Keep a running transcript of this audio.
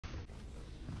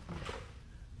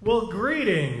Well,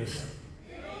 greetings.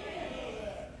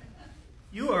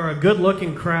 You are a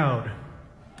good-looking crowd.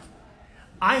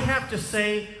 I have to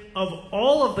say, of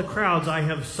all of the crowds I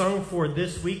have sung for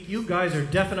this week, you guys are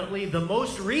definitely the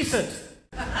most recent.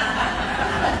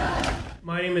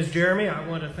 My name is Jeremy. I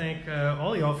want to thank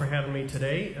all y'all for having me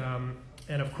today.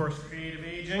 And of course, Creative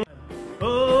Aging.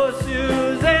 Oh,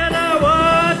 Susanna,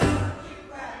 what?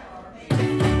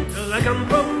 'Cause I come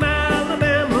from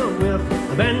Alabama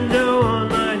with a banjo on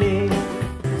my knee.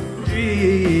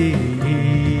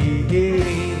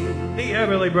 The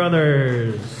Everly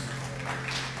Brothers.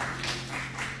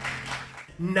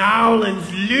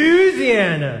 Nowlands,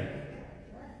 Louisiana.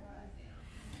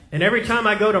 And every time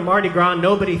I go to Mardi Gras,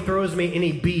 nobody throws me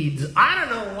any beads. I don't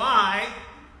know why.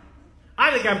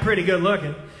 I think I'm pretty good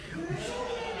looking.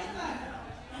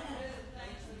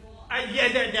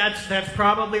 Yeah, that's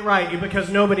probably right, because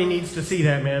nobody needs to see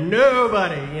that, man.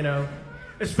 Nobody, you know.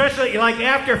 Especially like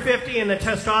after 50 and the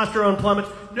testosterone plummets,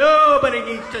 nobody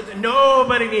needs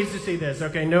to see this,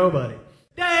 okay? Nobody.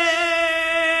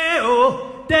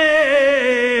 Day-o,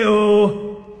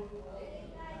 day-o.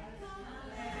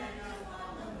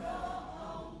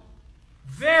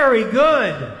 Very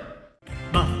good.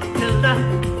 Matilda,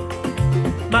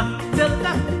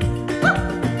 Matilda,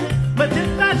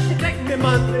 Matilda, she take me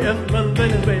Monday and Monday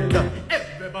is Wednesday.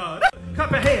 Everybody,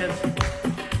 clap your hands,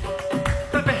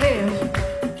 clap your hands,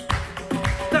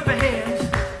 clap your hands.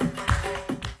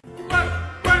 Work,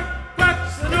 work, work,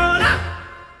 Sonora.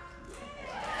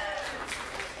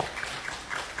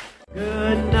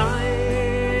 Good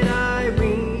night,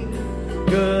 Irene.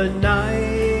 Good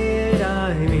night,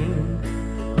 Irene.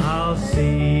 I'll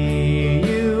see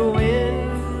you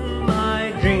in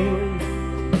my dream.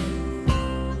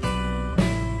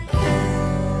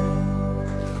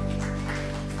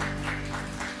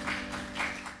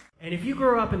 And if you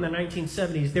grew up in the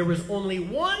 1970s, there was only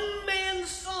one man's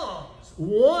songs,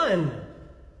 one,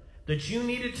 that you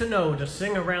needed to know to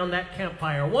sing around that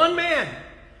campfire. One man,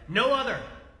 no other.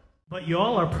 But you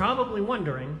all are probably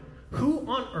wondering, who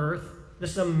on earth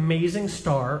this amazing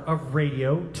star of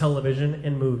radio, television,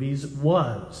 and movies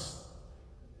was?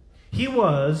 He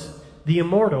was the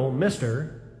immortal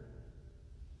Mr.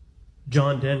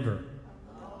 John Denver.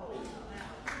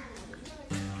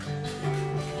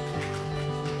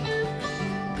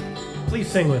 Please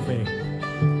sing with me.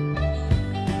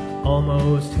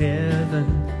 Almost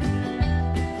heaven,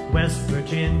 West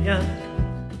Virginia,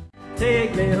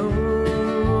 take me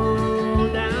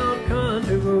home down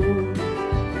country road.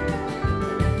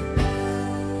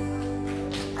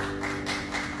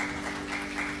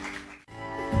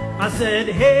 I said,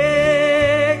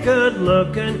 hey, good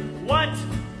looking, what?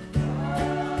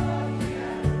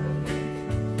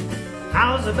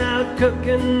 How's about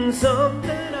cooking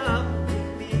something